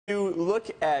You look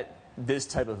at this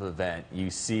type of event, you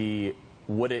see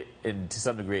what it, and to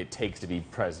some degree, it takes to be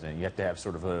president. You have to have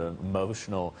sort of an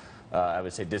emotional, I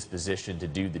would say, disposition to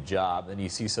do the job. And you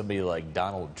see somebody like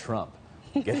Donald Trump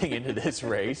getting into this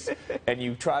race, and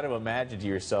you try to imagine to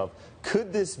yourself,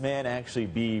 could this man actually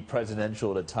be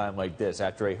presidential at a time like this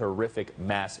after a horrific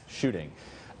mass shooting?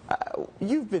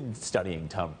 You've been studying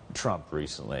Trump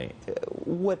recently.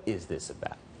 What is this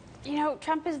about? You know,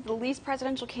 Trump is the least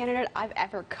presidential candidate I've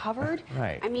ever covered.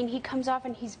 Right. I mean, he comes off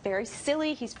and he's very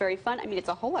silly. He's very fun. I mean, it's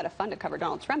a whole lot of fun to cover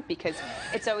Donald Trump because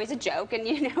it's always a joke, and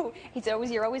you know,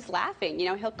 you're always laughing. You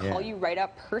know, he'll call you right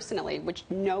up personally, which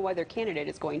no other candidate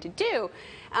is going to do.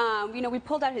 You know, we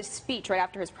pulled out his speech right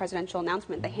after his presidential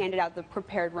announcement. They handed out the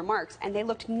prepared remarks, and they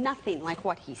looked nothing like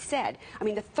what he said. I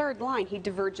mean, the third line, he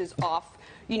diverges off,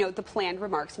 you know, the planned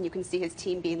remarks, and you can see his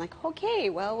team being like,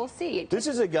 okay, well, we'll see. This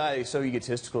is a guy so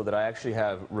egotistical that I actually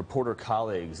have reporter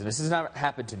colleagues, and this has not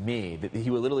happened to me, that he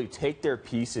would literally take their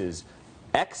pieces,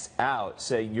 X out,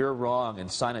 saying you're wrong,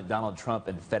 and sign it Donald Trump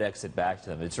and FedEx it back to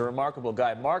them. It's a remarkable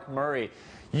guy. Mark Murray,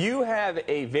 you have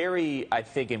a very, I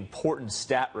think, important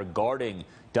stat regarding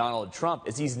Donald Trump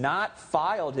is he's not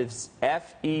filed his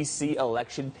FEC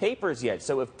election papers yet.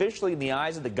 So officially in the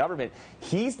eyes of the government,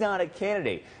 he's not a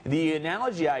candidate. The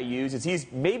analogy I use is he's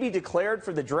maybe declared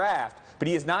for the draft, but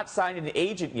he has not signed an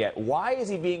agent yet. Why is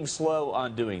he being slow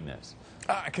on doing this?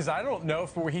 Because I don't know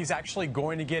if he's actually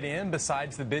going to get in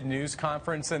besides the big news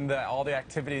conference and all the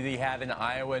activity that he had in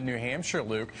Iowa and New Hampshire,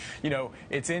 Luke. You know,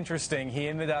 it's interesting. He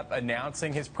ended up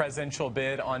announcing his presidential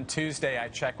bid on Tuesday. I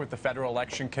checked with the Federal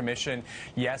Election Commission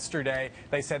yesterday.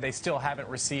 They said they still haven't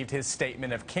received his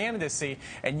statement of candidacy,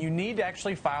 and you need to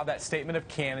actually file that statement of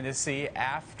candidacy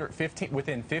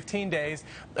within 15 days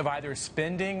of either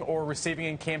spending or receiving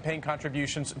in campaign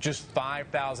contributions just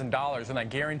 $5,000. And I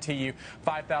guarantee you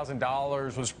 $5,000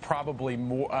 was probably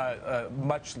more,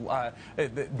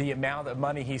 the amount of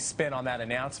money he spent on that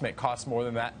announcement cost more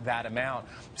than that amount.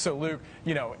 So, Luke,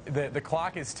 you know, the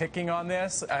clock is ticking on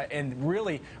this, and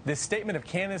really, this statement of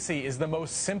candidacy is the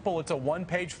most simple. It's a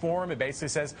one-page form. It basically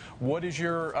says, what is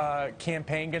your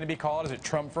campaign going to be called? Is it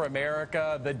Trump for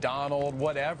America, the Donald,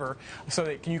 whatever, so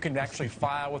that you can actually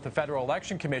file with the Federal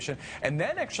Election Commission. And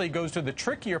then actually goes to the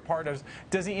trickier part of,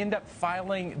 does he end up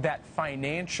filing that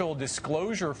financial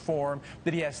disclosure form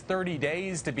that he has 30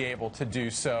 days to be able to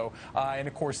do so. And,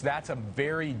 of course, that's a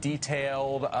very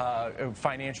detailed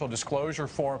financial disclosure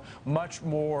form, much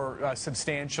more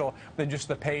substantial than just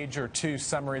the page or two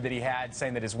summary that he had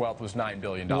saying that his wealth was $9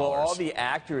 billion. Well, all the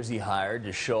actors he hired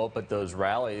to show up at those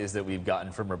rallies that we've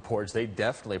gotten from reports, they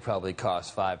definitely probably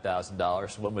cost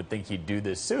 $5,000. So one would think he'd do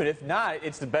this soon. If not,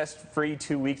 it's the best free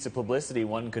 2 weeks of publicity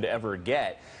one could ever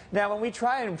get. Now, when we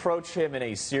try and approach him in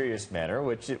a serious manner,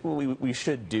 which we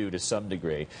should do to some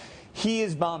degree, he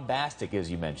is bombastic, as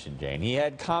you mentioned, Jane. He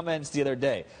had comments the other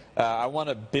day. I want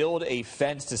to build a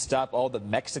fence to stop all the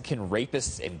Mexican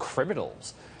rapists and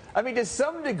criminals. I mean, to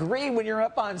some degree, when you're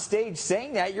up on stage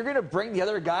saying that, you're going to bring the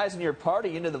other guys in your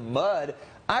party into the mud.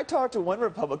 I talked to one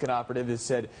Republican operative that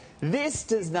said, this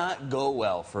does not go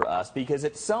well for us because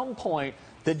at some point,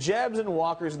 the Jebs and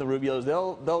Walkers and the Rubios,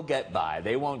 they'll get by.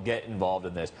 They won't get involved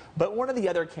in this. But one of the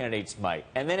other candidates might.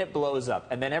 And then it blows up.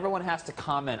 And then everyone has to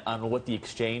comment on what the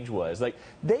exchange was. Like,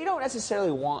 they don't necessarily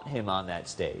want him on that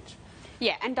stage.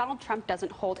 Yeah, and Donald Trump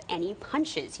doesn't hold any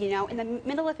punches. You know, in the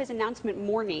middle of his announcement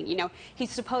morning, you know,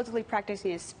 he's supposedly practicing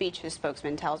his speech, his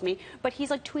spokesman tells me, but he's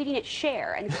like tweeting at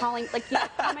Cher and calling, like, you know,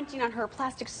 commenting on her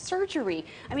plastic surgery.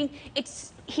 I mean,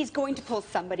 he's going to pull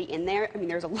somebody in there. I mean,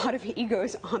 there's a lot of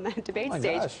egos on that debate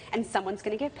stage, and someone's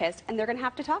going to get pissed, and they're going to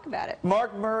have to talk about it.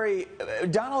 Mark Murray,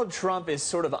 Donald Trump has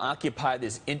sort of occupied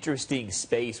this interesting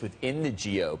space within the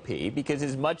GOP because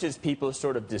as much as people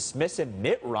sort of dismiss him,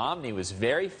 Mitt Romney was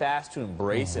very fast to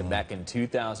embrace him back in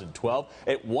 2012.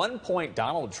 At one point,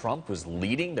 Donald Trump was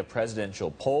leading the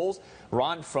presidential polls.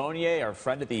 Ron Fournier, our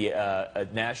friend at the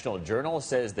National Journal,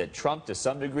 says that Trump, to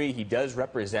some degree, he does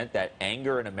represent that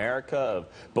anger in America of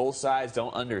both sides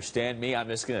don't understand me. I'm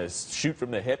just going to shoot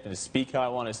from the hip and speak how I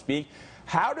want to speak.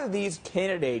 How do these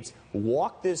candidates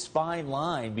walk this fine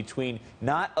line between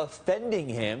not offending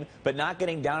him but not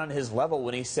getting down on his level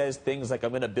when he says things like,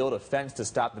 I'm going to build a fence to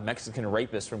stop the Mexican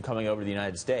rapists from coming over to the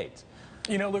United States?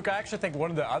 You know, Luke, I actually think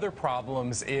one of the other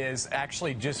problems is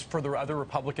actually just for the other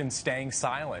Republicans staying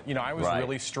silent. You know, I was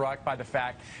really struck by the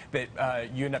fact that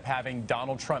you end up having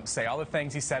Donald Trump say all the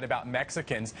things he said about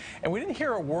Mexicans, and we didn't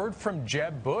hear a word from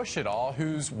Jeb Bush at all,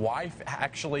 whose wife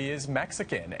actually is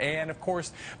Mexican. And, of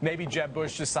course, maybe Jeb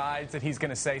Bush decides that he's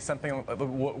going to say something,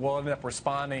 we'll end up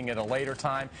responding at a later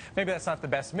time. Maybe that's not the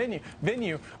best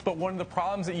venue, but one of the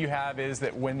problems that you have is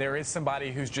that when there is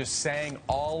somebody who's just saying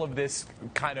all of this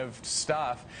kind of stuff,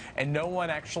 and no one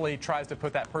actually tries to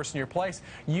put that person in your place,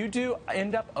 you do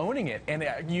end up owning it. And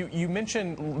you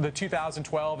mentioned the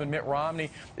 2012 and Mitt Romney.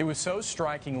 It was so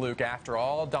striking, Luke, after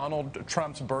all Donald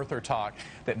Trump's birther talk,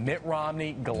 that Mitt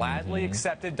Romney gladly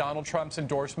accepted Donald Trump's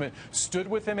endorsement, stood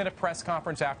with him at a press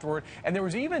conference afterward, and there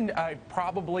was even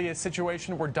probably a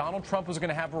situation where Donald Trump was going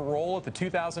to have a role at the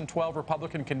 2012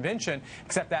 Republican convention,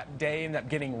 except that day ended up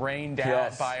getting rained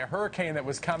out by a hurricane that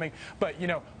was coming. But, you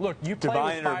know, look, you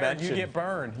play with fire, you get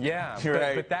burned. Yeah,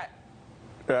 but that...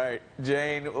 All right,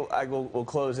 Jane, we'll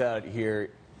close out here.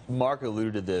 Mark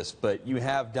alluded to this, but you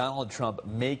have Donald Trump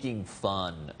making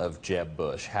fun of Jeb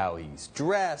Bush, how he's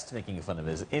dressed, making fun of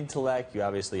his intellect. You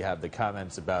obviously have the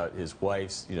comments about his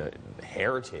wife's,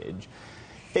 heritage.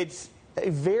 It's a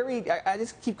very, I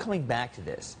just keep coming back to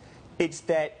this. It's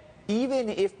that even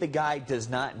if the guy does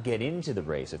not get into the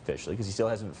race officially, because he still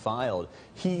hasn't filed,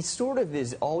 he sort of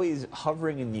is always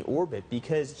hovering in the orbit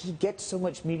because he gets so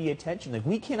much media attention. Like,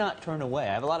 we cannot turn away.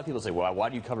 I have a lot of people say, well, why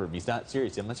do you cover him? He's not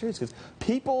serious. I'm not serious because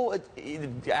people,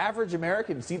 average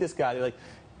Americans, see this guy, they're like,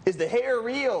 is the hair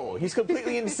real? He's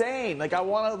completely insane. Like, I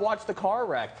want to watch the car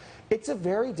wreck. It's a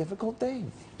very difficult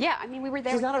thing. Yeah, I mean, we were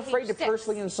there. He's not afraid to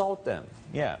personally insult them.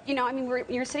 Yeah. You know, I mean,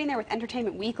 you're sitting there with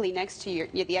Entertainment Weekly next to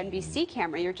the NBC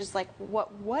camera. You're just like,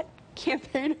 what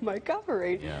campaign am I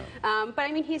covering? Yeah. But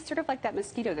I mean, he's sort of like that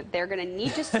mosquito that they're going to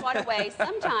need to swat away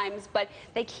sometimes, but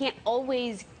they can't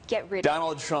always get rid of.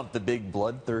 Donald Trump, the big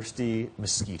bloodthirsty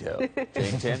mosquito.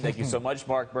 Jane Timm, thank you so much.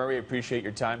 Mark Murray, appreciate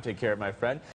your time. Take care, my friend.